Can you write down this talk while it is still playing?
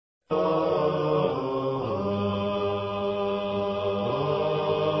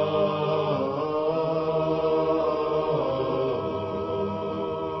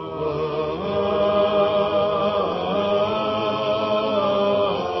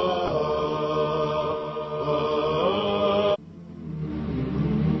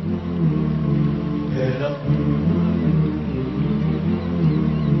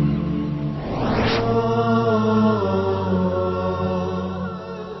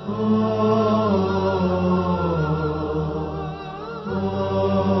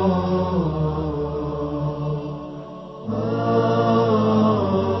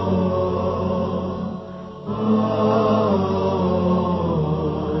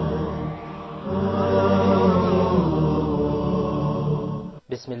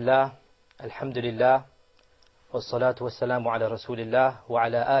Bismillah, alhamdulillah, wassalatu wassalamu ala rasulillah, wa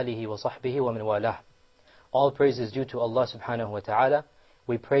ala alihi wa sahbihi wa min walah. All praise is due to Allah subhanahu wa ta'ala.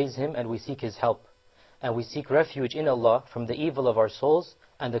 We praise Him and we seek His help. And we seek refuge in Allah from the evil of our souls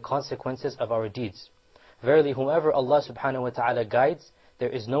and the consequences of our deeds. Verily, whomever Allah subhanahu wa ta'ala guides, there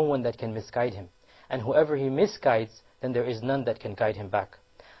is no one that can misguide him. And whoever He misguides, then there is none that can guide him back.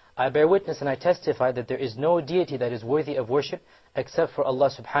 I bear witness and I testify that there is no deity that is worthy of worship except for Allah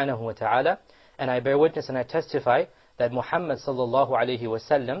subhanahu wa ta'ala. And I bear witness and I testify that Muhammad sallallahu alayhi wa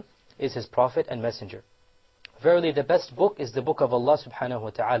sallam is his prophet and messenger. Verily the best book is the book of Allah subhanahu wa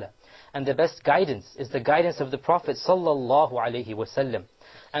ta'ala. And the best guidance is the guidance of the Prophet sallallahu alayhi wa sallam.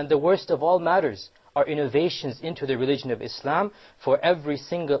 And the worst of all matters are innovations into the religion of Islam, for every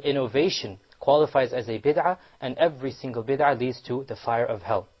single innovation qualifies as a bid'ah, and every single bid'ah leads to the fire of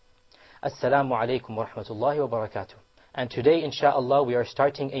hell. Assalamu alaikum wa rahmatullahi wa barakatuh. And today, insha'Allah, we are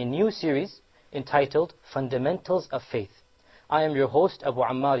starting a new series entitled Fundamentals of Faith. I am your host, Abu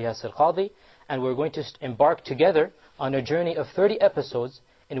Ammar Yasir Qadhi, and we're going to embark together on a journey of 30 episodes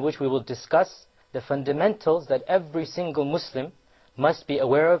in which we will discuss the fundamentals that every single Muslim must be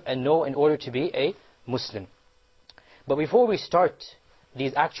aware of and know in order to be a Muslim. But before we start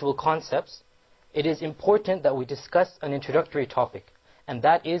these actual concepts, it is important that we discuss an introductory topic. And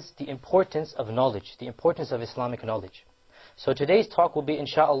that is the importance of knowledge, the importance of Islamic knowledge. So today's talk will be,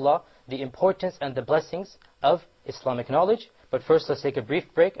 insha'Allah, the importance and the blessings of Islamic knowledge. But first, let's take a brief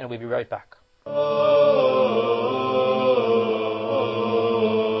break and we'll be right back.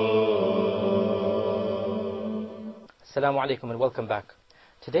 Assalamu alaikum and welcome back.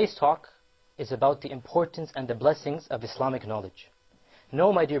 Today's talk is about the importance and the blessings of Islamic knowledge.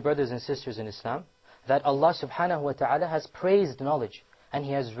 Know, my dear brothers and sisters in Islam, that Allah subhanahu wa ta'ala has praised knowledge. And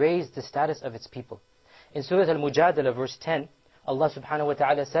He has raised the status of its people. In Surah Al-Mujadala, verse 10, Allah subhanahu wa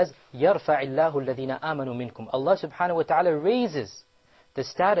ta'ala says, يَرْفَعِ اللَّهُ الَّذِينَ آمَنُوا مِنْكُمْ. Allah subhanahu wa ta'ala raises the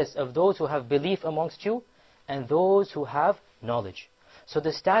status of those who have belief amongst you and those who have knowledge. So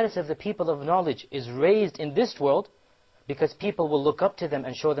the status of the people of knowledge is raised in this world because people will look up to them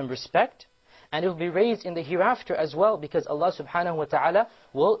and show them respect. And it will be raised in the hereafter as well because Allah subhanahu wa ta'ala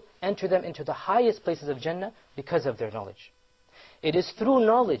will enter them into the highest places of Jannah because of their knowledge. It is through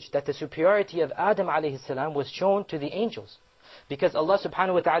knowledge that the superiority of Adam alayhi salam was shown to the angels. Because Allah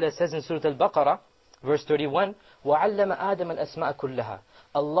subhanahu wa ta'ala says in Surah Al-Baqarah, verse 31, وَعَلَّمَ آدَمَ الْأَسْمَاءَ كُلَّهَا.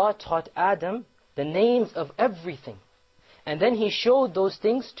 Allah taught Adam the names of everything. And then He showed those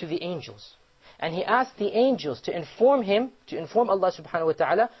things to the angels. And He asked the angels to inform Allah subhanahu wa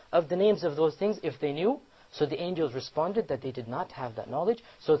ta'ala of the names of those things if they knew. So the angels responded that they did not have that knowledge.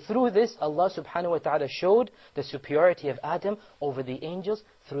 So through this, Allah subhanahu wa ta'ala showed the superiority of Adam over the angels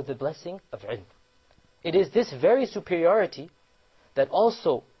through the blessing of ilm. It is this very superiority that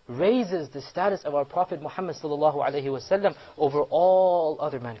also raises the status of our Prophet Muhammad sallallahu alayhi wa sallam over all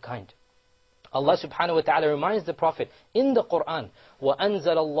other mankind. Allah subhanahu wa ta'ala reminds the Prophet in the Quran, وَأَنزَلَ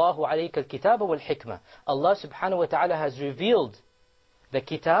اللَّهُ عَلَيْكَ الْكِتَابَ وَالْحِكْمَةِ. Allah subhanahu wa ta'ala has revealed the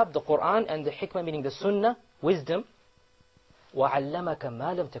kitab, the Quran, and the hikmah, meaning the sunnah, wisdom. وَعَلَّمَكَ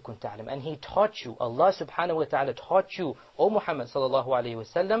مَا لَمْ تَكُنْ تَعْلَمْ. And He taught you, Allah subhanahu wa ta'ala taught you, O Muhammad sallallahu alayhi wa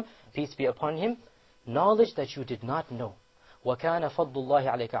sallam, peace be upon him, knowledge that you did not know. وَكَانَ فَضْلُ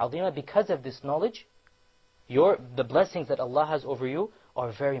اللَّهِ عَلَيْكَ عَظِيمًا. Because of this knowledge, the blessings that Allah has over you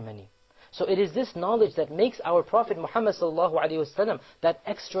are very many. So it is this knowledge that makes our Prophet Muhammad sallallahu alayhi wa sallam that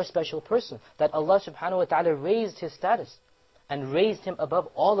extra special person, that Allah subhanahu wa ta'ala raised his status and raised him above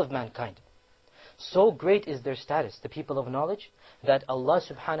all of mankind. So great is their status, the people of knowledge, that Allah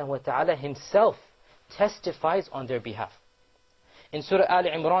subhanahu wa ta'ala Himself testifies on their behalf. In Surah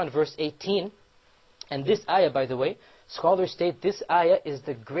Al-Imran, verse 18, and this ayah, by the way, scholars state this ayah is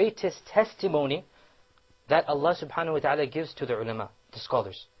the greatest testimony that Allah subhanahu wa ta'ala gives to the ulama, the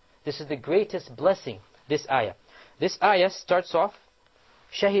scholars. This is the greatest blessing, this ayah. This ayah starts off,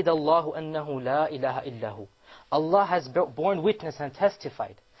 شَهِدَ اللَّهُ أَنَّهُ لَا إِلَهَ إِلَّا هُ. Allah has borne witness and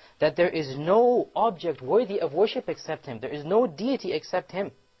testified that there is no object worthy of worship except Him. There is no deity except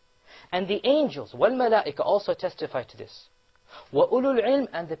Him. And the angels, وَالْمَلَائِكَ, also testify to this. وَأُولُو الْعِلْمِ,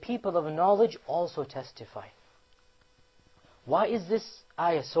 and the people of knowledge also testify. Why is this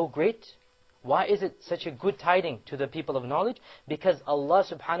ayah so great? Why is it such a good tiding to the people of knowledge? Because Allah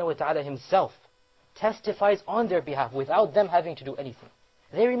subhanahu wa ta'ala Himself testifies on their behalf without them having to do anything.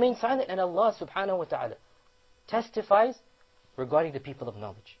 They remained silent, and Allah subhanahu wa ta'ala testifies regarding the people of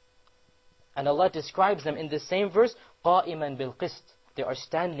knowledge. And Allah describes them in the same verse, قَائِمًا بِالْقِسْطِ. They are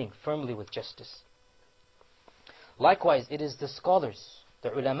standing firmly with justice. Likewise, it is the scholars,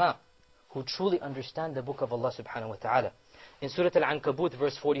 the ulama, who truly understand the book of Allah subhanahu wa ta'ala. In Surah Al-Ankabut,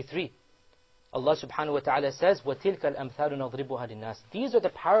 verse 43, Allah subhanahu wa ta'ala says, وَتِلْكَ الْأَمْثَالُ نَضْرِبُهَا لِلنَّاسِ. These are the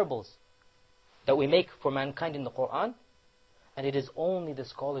parables that we make for mankind in the Quran, and it is only the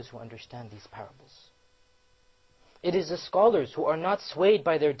scholars who understand these parables. It is the scholars who are not swayed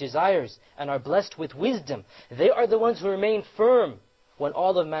by their desires and are blessed with wisdom. They are the ones who remain firm when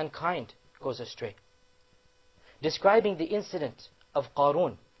all of mankind goes astray. Describing the incident of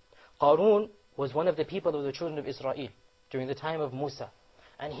Qarun. Qarun was one of the people of the children of Israel during the time of Musa.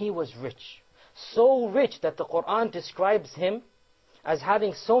 And he was rich. So rich that the Quran describes him as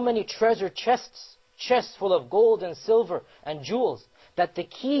having so many treasure chests full of gold and silver and jewels, that the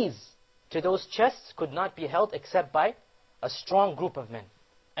keys to those chests could not be held except by a strong group of men.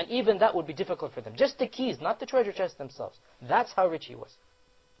 And even that would be difficult for them. Just the keys, not the treasure chests themselves. That's how rich he was.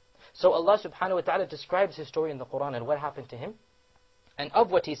 So Allah subhanahu wa ta'ala describes his story in the Quran and what happened to him. And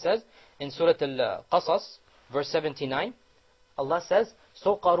of what he says in Surah Al-Qasas, verse 79, Allah says,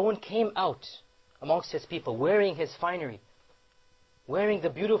 so Qarun came out amongst his people, wearing his finery, wearing the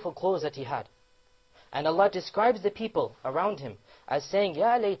beautiful clothes that he had. And Allah describes the people around him as saying,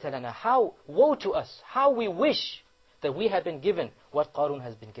 Ya layta lana, how woe to us, how we wish that we had been given what Qarun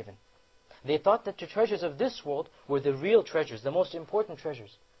has been given. They thought that the treasures of this world were the real treasures, the most important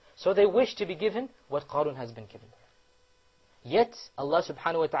treasures. So they wished to be given what Qarun has been given. Yet Allah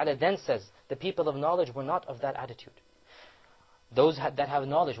subhanahu wa ta'ala then says, the people of knowledge were not of that attitude. Those that have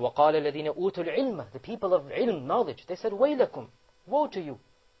knowledge, وَقَالَ الَّذِينَ أُوتُوا الْعِلْمَ, the people of ilm, knowledge, they said, وَيْلَكُمْ, woe to you.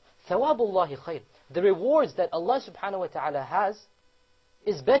 ثَوَابُ اللَّهِ خَيْرٌ. The rewards that Allah subhanahu wa ta'ala has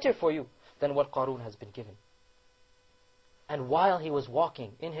is better for you than what Qarun has been given. And while he was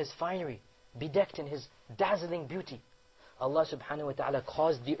walking in his finery, bedecked in his dazzling beauty, Allah subhanahu wa ta'ala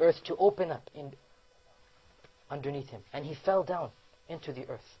caused the earth to open up underneath him. And he fell down into the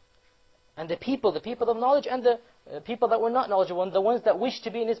earth. And the people of knowledge and the people that were not knowledgeable, the ones that wished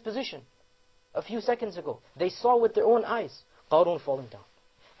to be in his position, a few seconds ago, they saw with their own eyes Qarun falling down.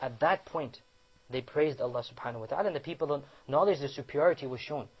 At that point, they praised Allah subhanahu wa ta'ala, and the people of knowledge, the superiority was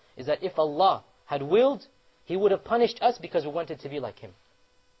shown. Is that if Allah had willed, He would have punished us because we wanted to be like Him.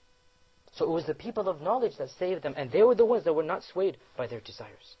 So it was the people of knowledge that saved them, and they were the ones that were not swayed by their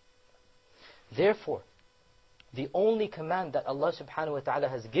desires. Therefore, the only command that Allah subhanahu wa ta'ala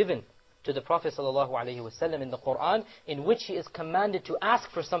has given to the Prophet sallallahu alaihi wasallam in the Quran, in which he is commanded to ask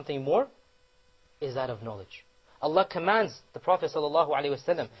for something more, is that of knowledge. Allah commands the Prophet sallallahu alaihi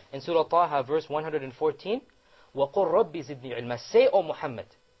wasallam in Surah Taha, verse 114, وَقُلْ رَبِّ زِدْنِي عِلْمًا. Say, O Muhammad,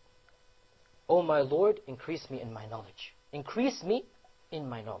 O my Lord, increase me in my knowledge. Increase me in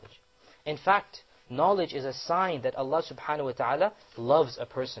my knowledge. In fact, knowledge is a sign that Allah subhanahu wa ta'ala loves a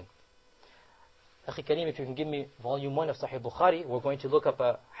person. Akhi Kareem, if you can give me volume 1 of Sahih Bukhari, we're going to look up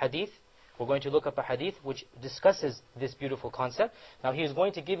a hadith. We're going to look up a hadith which discusses this beautiful concept. Now he is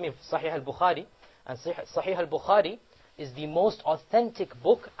going to give me Sahih al-Bukhari. And Sahih al-Bukhari is the most authentic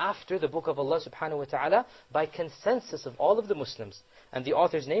book after the book of Allah subhanahu wa ta'ala by consensus of all of the Muslims. And the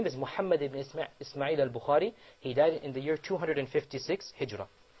author's name is Muhammad ibn Ismail al-Bukhari. He died in the year 256 Hijrah.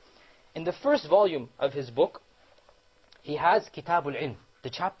 In the first volume of his book, he has Kitabul Ilm,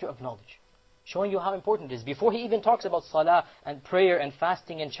 the chapter of knowledge, showing you how important it is. Before he even talks about salah and prayer and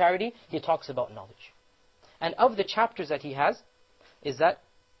fasting and charity, he talks about knowledge. And of the chapters that he has, is that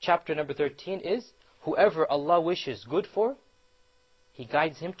chapter number 13 is, whoever Allah wishes good for, He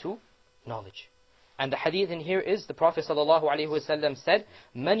guides him to knowledge. And the hadith in here is, the Prophet ﷺ said,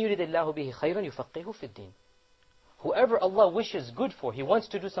 مَنْ يُرِدِ اللَّهُ بِهِ خَيْرًا يُفَقِّهُ فِي الدِّينِ. Whoever Allah wishes good for, He wants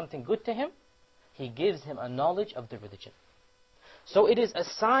to do something good to him, He gives him a knowledge of the religion. So it is a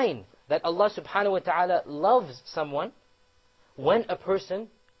sign that Allah subhanahu wa ta'ala loves someone when a person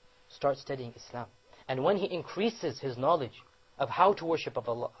starts studying Islam. And when he increases his knowledge of how to worship of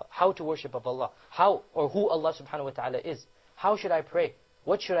Allah, how or who Allah subhanahu wa ta'ala is. How should I pray?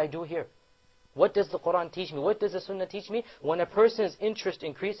 What should I do here? What does the Quran teach me? What does the Sunnah teach me? When a person's interest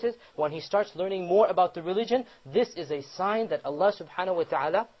increases, when he starts learning more about the religion, this is a sign that Allah subhanahu wa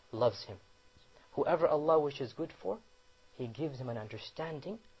ta'ala loves him. Whoever Allah wishes good for, He gives him an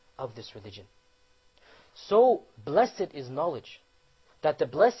understanding of this religion. So blessed is knowledge, that the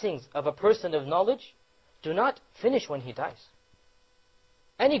blessings of a person of knowledge do not finish when he dies.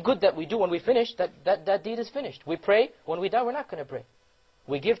 Any good that we do, when we finish, that deed is finished. We pray, when we die we're not going to pray.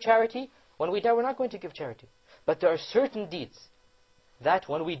 We give charity, when we die we're not going to give charity. But there are certain deeds that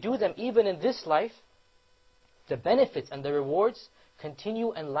when we do them even in this life, the benefits and the rewards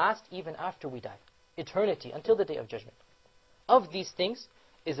continue and last even after we die. Eternity, until the Day of Judgment. Of these things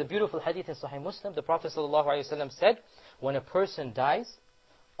is a beautiful hadith in Sahih Muslim. The Prophet ﷺ said, when a person dies,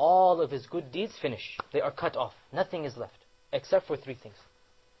 all of his good deeds finish. They are cut off. Nothing is left, except for 3 things.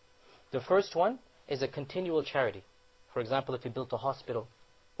 The first one is a continual charity. For example, if he built a hospital,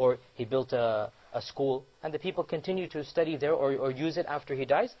 or he built a school, and the people continue to study there or use it after he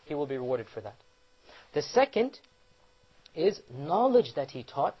dies, he will be rewarded for that. The second is knowledge that he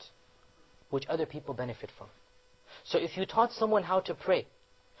taught, which other people benefit from. So if you taught someone how to pray,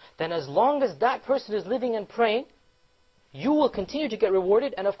 then as long as that person is living and praying, you will continue to get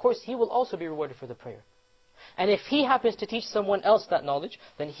rewarded, and of course he will also be rewarded for the prayer. And if he happens to teach someone else that knowledge,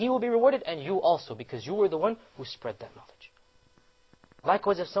 then he will be rewarded, and you also, because you were the one who spread that knowledge.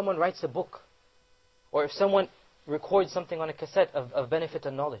 Likewise, if someone writes a book, or if someone records something on a cassette of benefit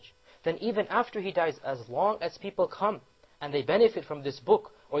and knowledge, then even after he dies, as long as people come and they benefit from this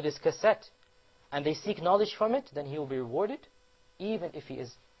book or this cassette, and they seek knowledge from it, then he will be rewarded, even if he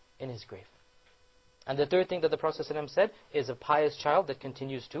is in his grave. And the third thing that the Prophet ﷺ said is a pious child that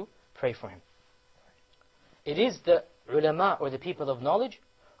continues to pray for him. It is the ulama, or the people of knowledge,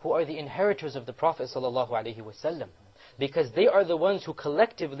 who are the inheritors of the Prophet ﷺ, because they are the ones who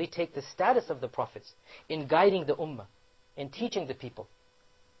collectively take the status of the Prophets in guiding the ummah, in teaching the people.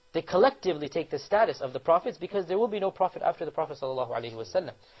 They collectively take the status of the Prophets, because there will be no Prophet after the Prophet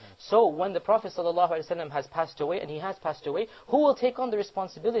ﷺ. So when the Prophet ﷺ has passed away, and he has passed away, who will take on the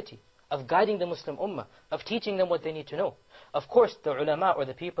responsibility of guiding the Muslim ummah, of teaching them what they need to know? Of course, the ulama, or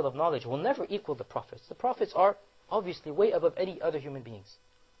the people of knowledge, will never equal the Prophets. The Prophets are obviously way above any other human beings.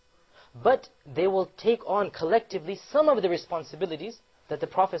 But they will take on collectively some of the responsibilities that the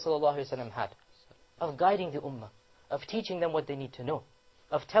Prophet ﷺ had, of guiding the ummah, of teaching them what they need to know,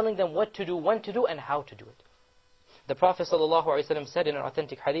 of telling them what to do, when to do, and how to do it. The Prophet ﷺ said in an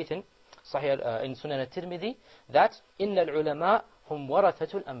authentic hadith in Sunan al-Tirmidhi that إِنَّ الْعُلَمَاء هُمْ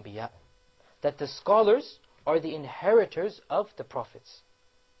وَرَثَةُ الْأَنْبِيَاءِ, that the scholars are the inheritors of the Prophets.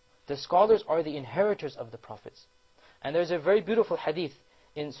 The scholars are the inheritors of the Prophets. And there's a very beautiful hadith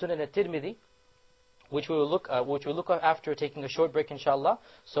in Sunan al-Tirmidhi, which we will look at after taking a short break, inshallah.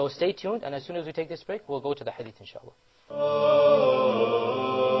 So stay tuned, and as soon as we take this break, we'll go to the hadith, inshallah.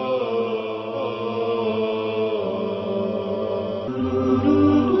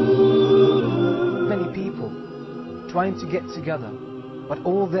 Many people trying to get together, but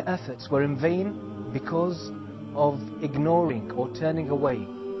all their efforts were in vain because of ignoring or turning away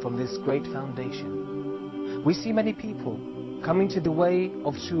from this great foundation. We see many people coming to the way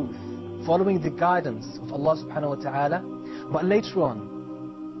of truth, following the guidance of Allah subhanahu wa ta'ala, but later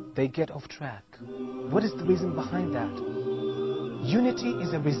on they get off track. What is the reason behind that? Unity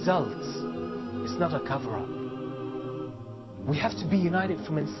is a result, it's not a cover-up. We have to be united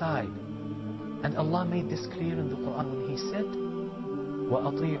from inside. And Allah made this clear in the Quran when He said,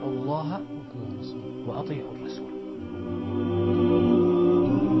 وَأَطِيعُوا اللَّهَ وَأَطِيعُوا الرَّسُولَ.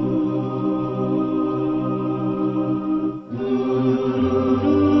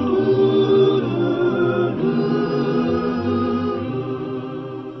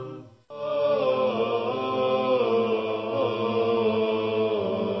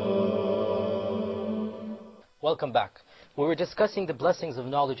 Welcome back. We were discussing the blessings of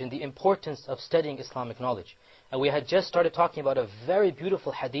knowledge and the importance of studying Islamic knowledge. And we had just started talking about a very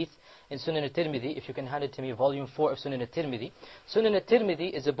beautiful hadith in Sunan al-Tirmidhi. If you can hand it to me, volume 4 of Sunan al-Tirmidhi. Sunan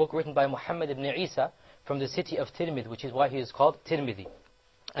al-Tirmidhi is a book written by Muhammad ibn Isa from the city of Tirmidh, which is why he is called Tirmidhi.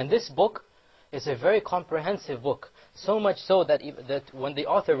 And this book is a very comprehensive book. So much so that when the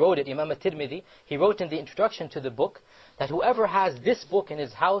author wrote it, Imam al-Tirmidhi, he wrote in the introduction to the book that whoever has this book in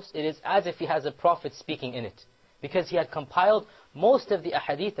his house, it is as if he has a prophet speaking in it. Because he had compiled most of the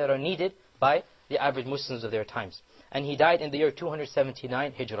ahadith that are needed by the average Muslims of their times. And he died in the year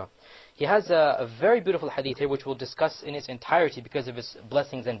 279 Hijrah. He has a very beautiful hadith here, which we'll discuss in its entirety because of its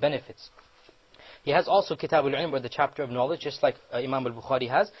blessings and benefits. He has also Kitab al-Ilm, or the chapter of knowledge, just like Imam al-Bukhari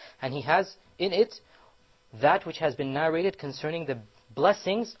has. And he has in it that which has been narrated concerning the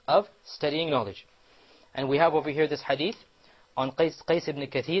blessings of studying knowledge. And we have over here this hadith on Qais ibn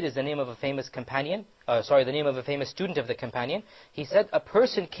Kathir, is the name of a famous companion, the name of a famous student of the companion. He said, a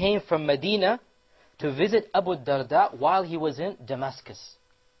person came from Medina to visit Abu Darda while he was in Damascus.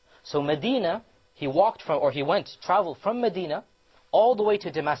 So Medina, he traveled from Medina all the way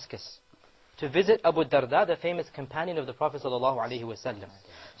to Damascus to visit Abu Darda, the famous companion of the Prophet ﷺ.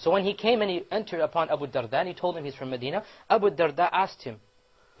 So when he came and he entered upon Abu Darda, and he told him he's from Medina, Abu Darda asked him,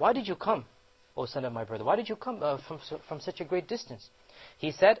 why did you come, O son of my brother? Why did you come from such a great distance?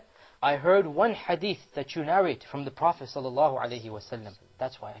 He said, I heard one hadith that you narrate from the Prophet ﷺ.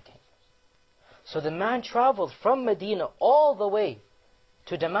 That's why I came. So the man traveled from Medina all the way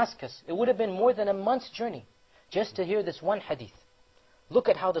to Damascus. It would have been more than a month's journey just to hear this one hadith. Look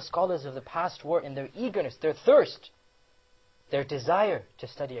at how the scholars of the past were in their eagerness, their thirst, their desire to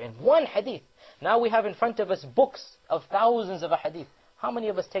study in one hadith. Now we have in front of us books of thousands of a hadith. How many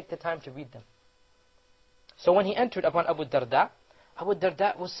of us take the time to read them? So when he entered upon Abu Darda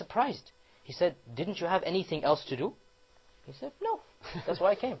was surprised. He said, didn't you have anything else to do? He said, no, that's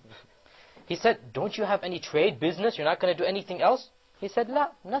why I came. He said, don't you have any trade, business? You're not going to do anything else? He said, la,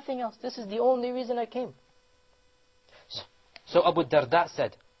 nothing else. This is the only reason I came. So Abu Darda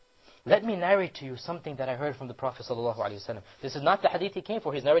said, let me narrate to you something that I heard from the Prophet ﷺ. This is not the hadith he came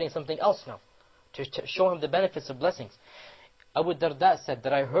for. He's narrating something else now to show him the benefits of blessings. Abu Darda said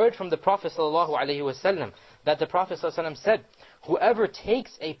that I heard from the Prophet ﷺ that the Prophet ﷺ said, whoever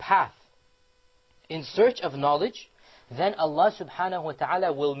takes a path in search of knowledge, then Allah subhanahu wa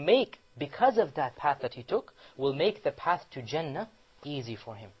ta'ala will make, because of that path that he took, will make the path to Jannah easy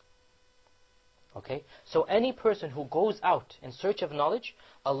for him. Okay? So any person who goes out in search of knowledge,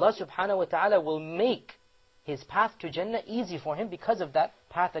 Allah subhanahu wa ta'ala will make his path to Jannah easy for him because of that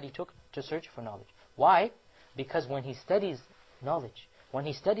path that he took to search for knowledge. Why? Because when he studies knowledge, when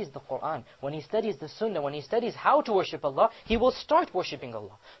he studies the Quran, when he studies the Sunnah, when he studies how to worship Allah, he will start worshipping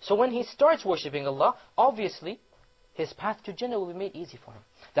Allah. So when he starts worshipping Allah, obviously, his path to Jannah will be made easy for him.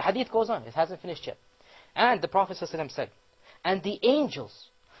 The hadith goes on, it hasn't finished yet. And the Prophet ﷺ said, and the angels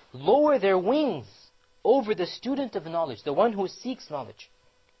lower their wings over the student of knowledge, the one who seeks knowledge.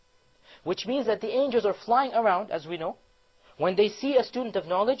 Which means that the angels are flying around, as we know. When they see a student of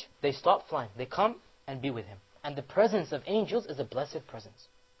knowledge, they stop flying. They come and be with him. And the presence of angels is a blessed presence.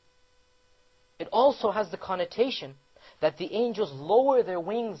 It also has the connotation that the angels lower their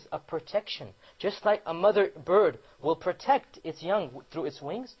wings of protection. Just like a mother bird will protect its young through its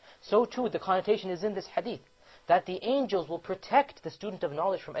wings, so too the connotation is in this hadith, that the angels will protect the student of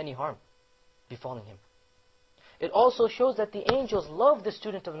knowledge from any harm befalling him. It also shows that the angels love the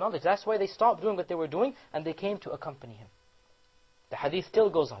student of knowledge. That's why they stopped doing what they were doing and they came to accompany him. The hadith still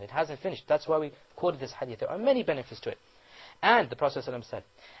goes on. It hasn't finished. That's why we quoted this hadith. There are many benefits to it. And the Prophet ﷺ said,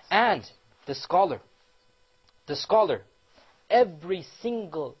 and the scholar, every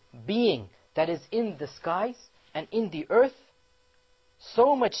single being that is in the skies and in the earth,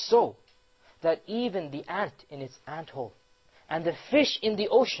 so much so that even the ant in its anthole and the fish in the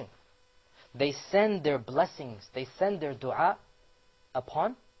ocean, they send their blessings, they send their dua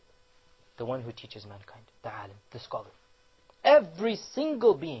upon the one who teaches mankind, the alim, the scholar. Every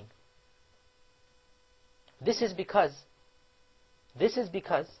single being. This is because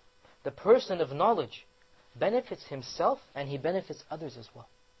the person of knowledge benefits himself and he benefits others as well.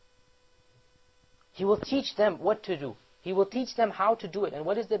 He will teach them what to do. He will teach them how to do it and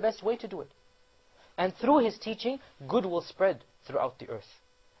what is the best way to do it. And through his teaching, good will spread throughout the earth.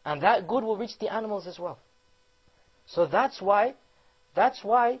 And that good will reach the animals as well. So that's why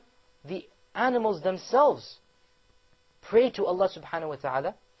the animals themselves pray to Allah subhanahu wa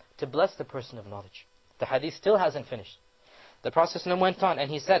ta'ala to bless the person of knowledge. The hadith still hasn't finished. The Prophet went on and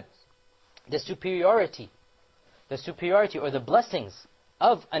he said, the superiority or the blessings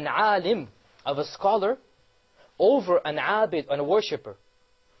of an alim, of a scholar, over an abid, and a worshipper.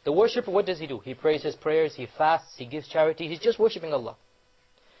 The worshipper, what does he do? He prays his prayers, he fasts, he gives charity, he's just worshipping Allah.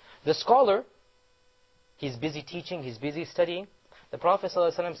 The scholar, he's busy teaching, he's busy studying. The Prophet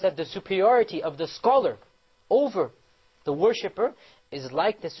ﷺ said the superiority of the scholar over the worshipper is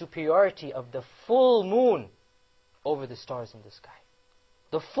like the superiority of the full moon over the stars in the sky.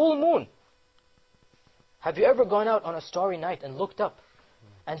 The full moon. Have you ever gone out on a starry night and looked up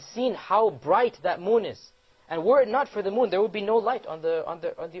and seen how bright that moon is? And were it not for the moon, there would be no light on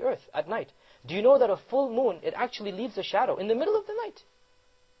the earth at night. Do you know that a full moon, it actually leaves a shadow in the middle of the night?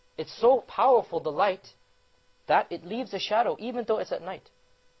 It's so powerful, the light, that it leaves a shadow even though it's at night.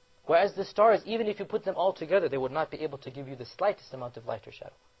 Whereas the stars, even if you put them all together, they would not be able to give you the slightest amount of light or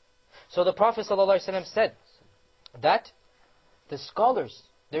shadow. So the Prophet ﷺ said that the scholars,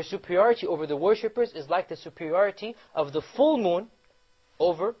 their superiority over the worshippers is like the superiority of the full moon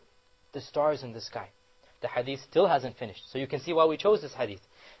over the stars in the sky. The hadith still hasn't finished. So you can see why we chose this hadith.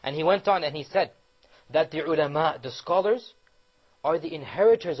 And he went on and he said that the ulama, the scholars, are the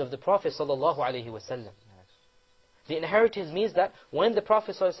inheritors of the Prophet ﷺ. The inheritance means that when the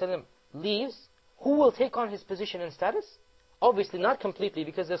Prophet ﷺ leaves, who will take on his position and status? Obviously not completely,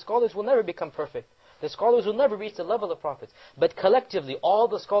 because the scholars will never become perfect. The scholars will never reach the level of prophets. But collectively, all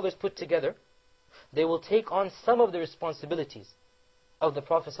the scholars put together, they will take on some of the responsibilities of the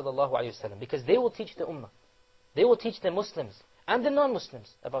Prophet ﷺ, because they will teach the ummah. They will teach the Muslims and the non-Muslims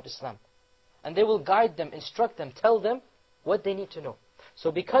about Islam. And they will guide them, instruct them, tell them what they need to know.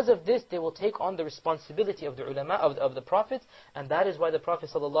 So because of this, they will take on the responsibility of the ulama, of the prophets, and that is why the Prophet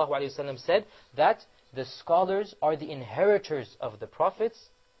ﷺ said that the scholars are the inheritors of the prophets.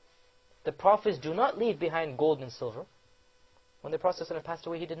 The prophets do not leave behind gold and silver. When the Prophet ﷺ passed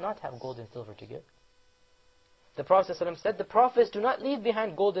away, he did not have gold and silver to give. The Prophet ﷺ said, the prophets do not leave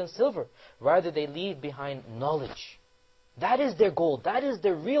behind gold and silver. Rather, they leave behind knowledge. That is their gold. That is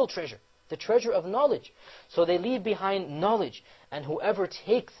their real treasure. The treasure of knowledge. So they leave behind knowledge. And whoever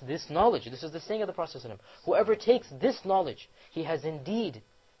takes this knowledge, this is the saying of the Prophet ﷺ, whoever takes this knowledge, he has indeed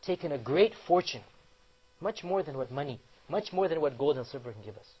taken a great fortune. Much more than what money, much more than what gold and silver can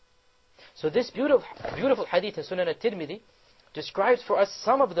give us. So this beautiful hadith of Sunan al-Tirmidhi describes for us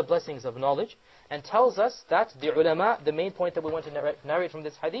some of the blessings of knowledge and tells us that the ulama, the main point that we want to narrate from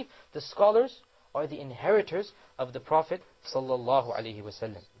this hadith, the scholars are the inheritors of the Prophet sallallahu alaihi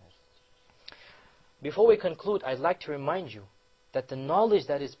wasallam. Before we conclude, I'd like to remind you that the knowledge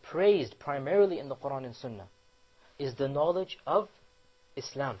that is praised primarily in the Quran and Sunnah is the knowledge of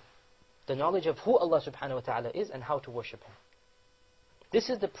Islam. The knowledge of who Allah subhanahu wa ta'ala is and how to worship Him. This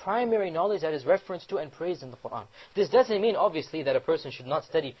is the primary knowledge that is referenced to and praised in the Quran. This doesn't mean, obviously, that a person should not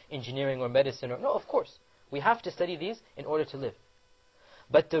study engineering or medicine. No, of course. We have to study these in order to live.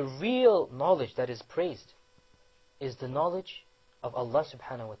 But the real knowledge that is praised is the knowledge of Allah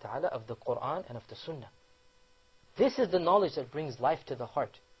subhanahu wa ta'ala, of the Quran and of the Sunnah. This is the knowledge that brings life to the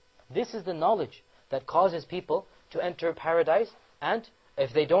heart. This is the knowledge that causes people to enter paradise, and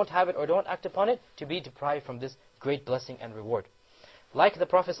if they don't have it or don't act upon it, to be deprived from this great blessing and reward. Like the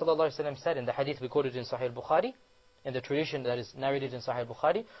Prophet ﷺ said in the hadith we quoted in Sahih Bukhari, in the tradition that is narrated in Sahih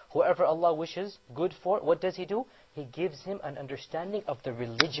Bukhari, whoever Allah wishes good for, what does He do? He gives him an understanding of the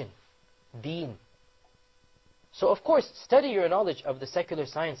religion, deen. So of course, study your knowledge of the secular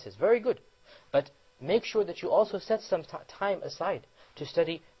sciences, very good. But make sure that you also set some time aside to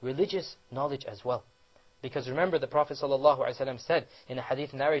study religious knowledge as well. Because remember, the Prophet ﷺ said in a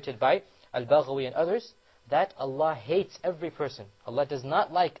hadith narrated by Al-Baghawi and others, that Allah hates every person. Allah does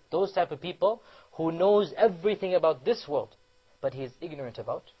not like those type of people who knows everything about this world, but he is ignorant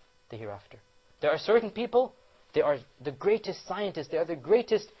about the hereafter. There are certain people, they are the greatest scientists, they are the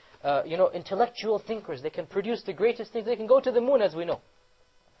greatest intellectual thinkers. They can produce the greatest things. They can go to the moon, as we know.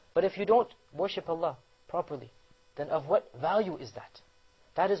 But if you don't worship Allah properly, then of what value is that?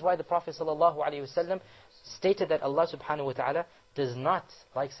 That is why the Prophet ﷺ stated that Allah subhanahu wa ta'ala does not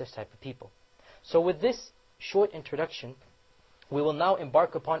like such type of people. So with this short introduction, we will now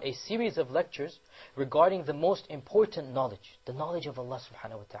embark upon a series of lectures regarding the most important knowledge, the knowledge of Allah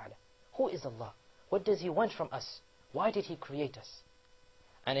subhanahu wa ta'ala. Who is Allah? What does He want from us? Why did He create us?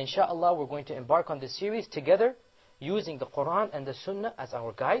 And inshallah, we're going to embark on this series together, using the Quran and the Sunnah as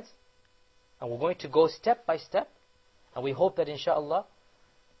our guides. And we're going to go step by step. And we hope that inshallah,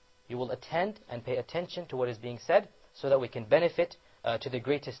 you will attend and pay attention to what is being said, so that we can benefit to the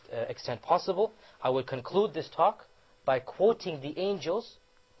greatest extent possible. I will conclude this talk by quoting the angels.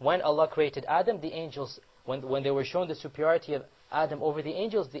 When Allah created Adam, the angels, when they were shown the superiority of Adam over the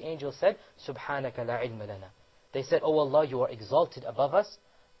angels said, Subhanaka la ilma lana. They said, Oh Allah, you are exalted above us.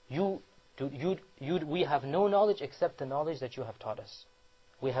 We have no knowledge except the knowledge that you have taught us.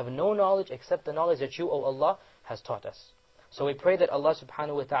 We have no knowledge except the knowledge that you, O Allah, has taught us. So we pray that Allah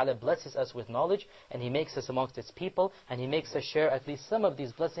subhanahu wa ta'ala blesses us with knowledge, and He makes us amongst His people, and He makes us share at least some of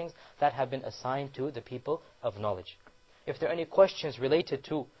these blessings that have been assigned to the people of knowledge. If there are any questions related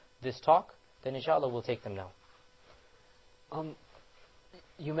to this talk, then inshallah we'll take them now.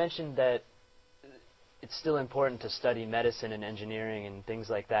 You mentioned that it's still important to study medicine and engineering and things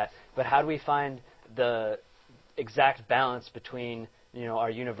like that, but how do we find the exact balance between our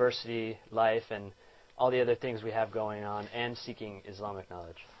university life and all the other things we have going on and seeking Islamic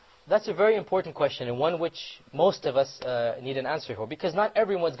knowledge? That's a very important question, and one which most of us need an answer for, because not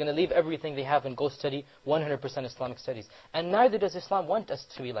everyone's going to leave everything they have and go study 100% Islamic studies. And neither does Islam want us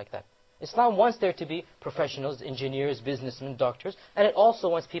to be like that. Islam wants there to be professionals, engineers, businessmen, doctors, and it also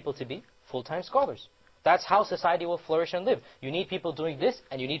wants people to be full-time scholars. That's how society will flourish and live. You need people doing this,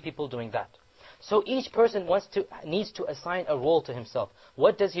 and you need people doing that. So each person needs to assign a role to himself.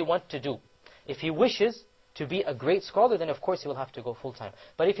 What does he want to do? If he wishes to be a great scholar, then of course he will have to go full-time.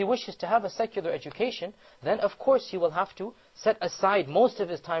 But if he wishes to have a secular education, then of course he will have to set aside most of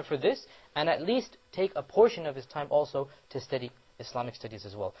his time for this, and at least take a portion of his time also to study Islamic studies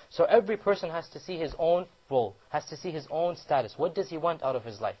as well. So every person has to see his own role, has to see his own status. What does he want out of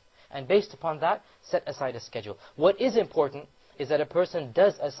his life? And based upon that, set aside a schedule. What is important is that a person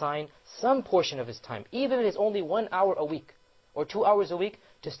does assign some portion of his time, even if it's only 1 hour a week or 2 hours a week,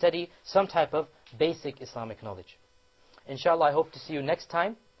 to study some type of basic Islamic knowledge. Inshallah, I hope to see you next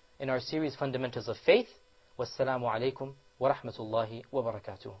time in our series Fundamentals of Faith. Wassalamu alaikum wa rahmatullahi wa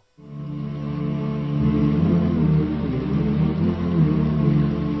barakatuh.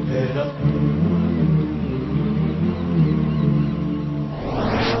 Get up.